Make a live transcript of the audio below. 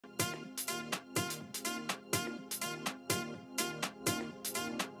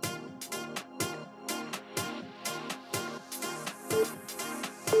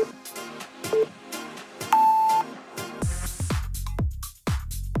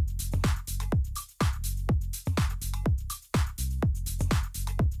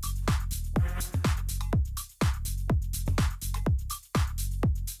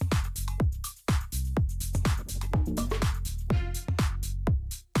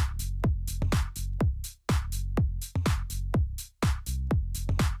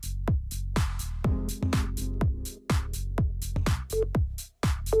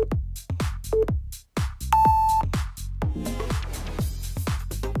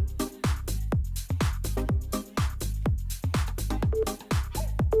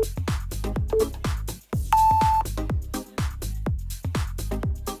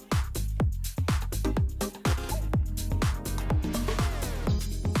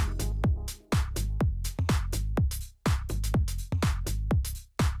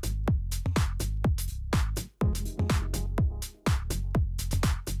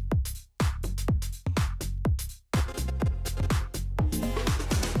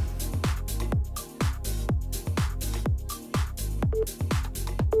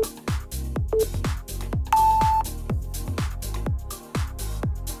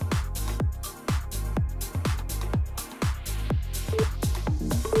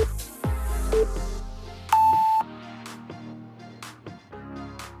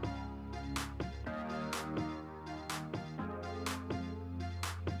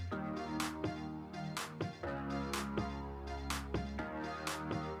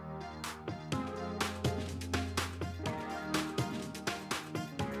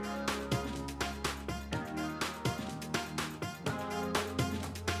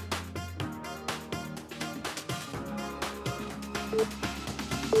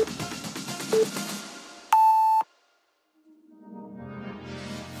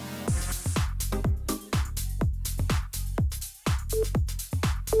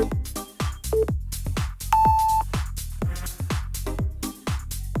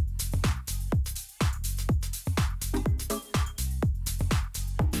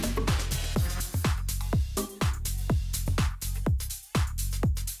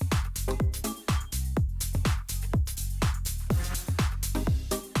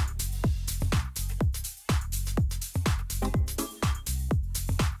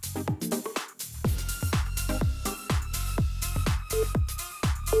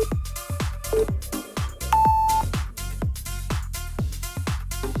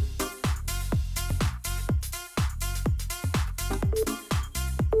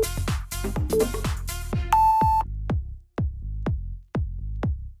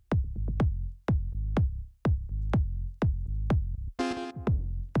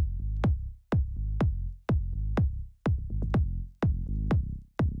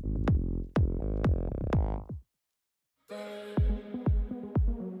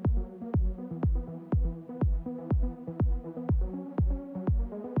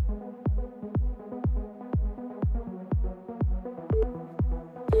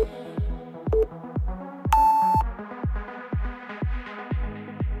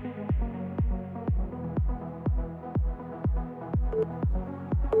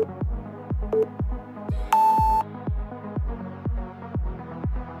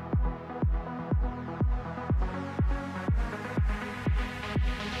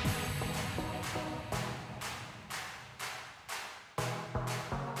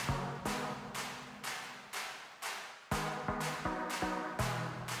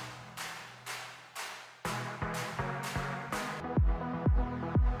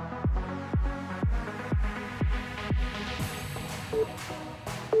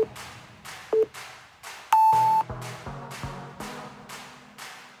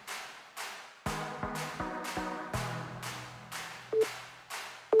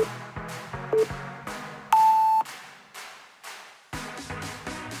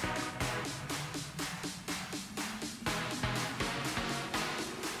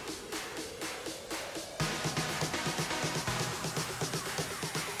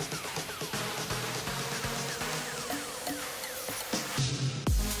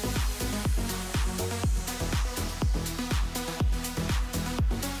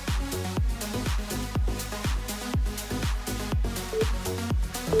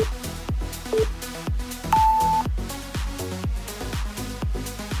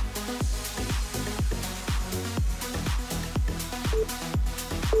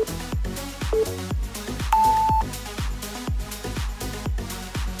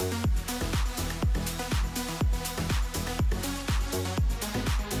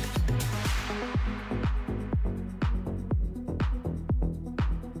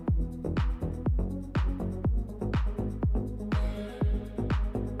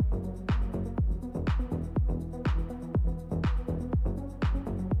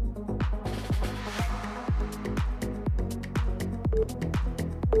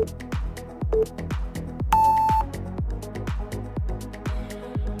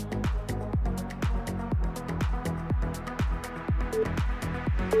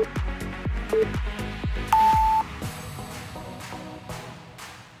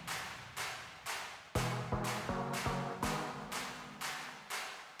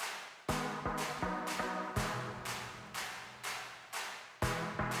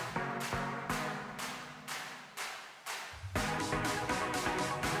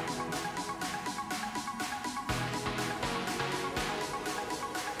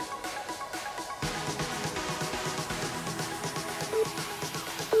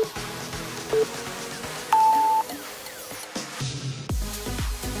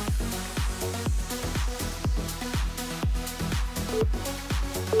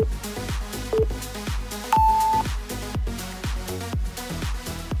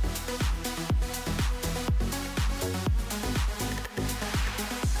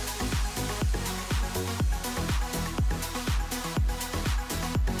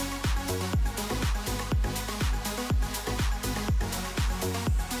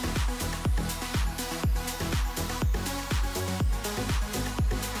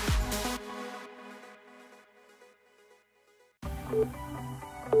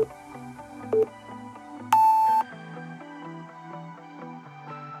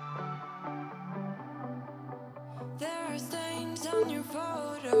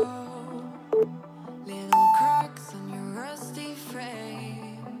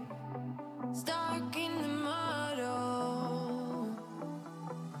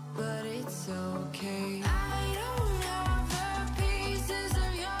okay. I don't have the pieces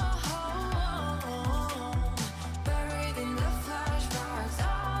of your home buried in the flashbacks.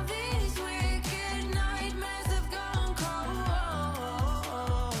 All these wicked nightmares have gone cold.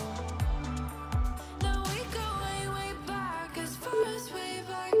 Now we go way, way back, as far as way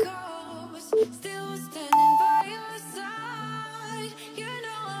back goes. Still standing by your side. You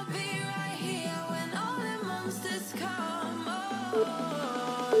know I'll be right here when all the monsters come.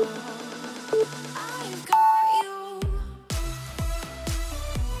 I've got you.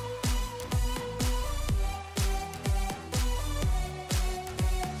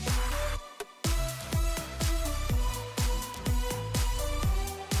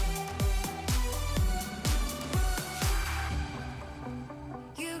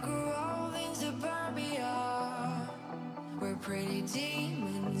 You grew old in suburbia, where pretty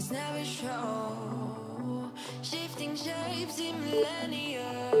demons never show, shifting shapes in millenniums.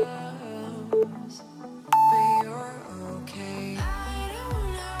 But you're okay. I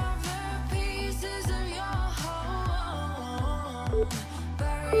don't have the pieces of your home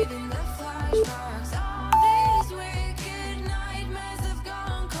buried in the flashbacks. All these wicked nightmares have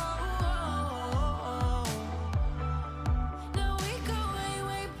gone cold. Now we go way,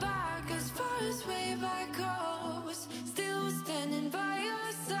 way back, as far as way back goes. Still standing by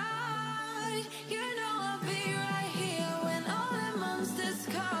your side. You know I'll be right here when all the monsters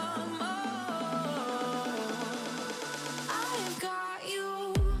come. I've got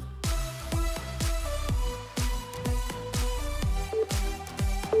you.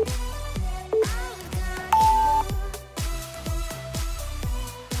 I've got you.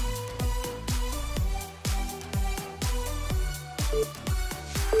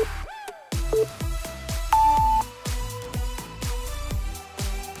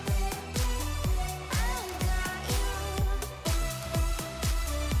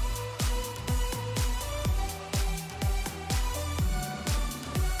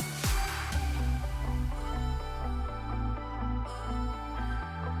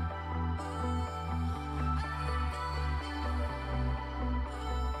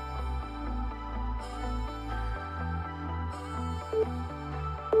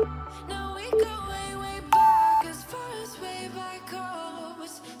 Now we go way, way back, as far as way back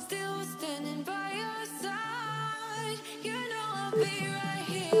goes. Still standing by your side. You know I'll be right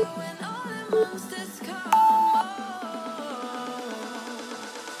here when all the monsters come.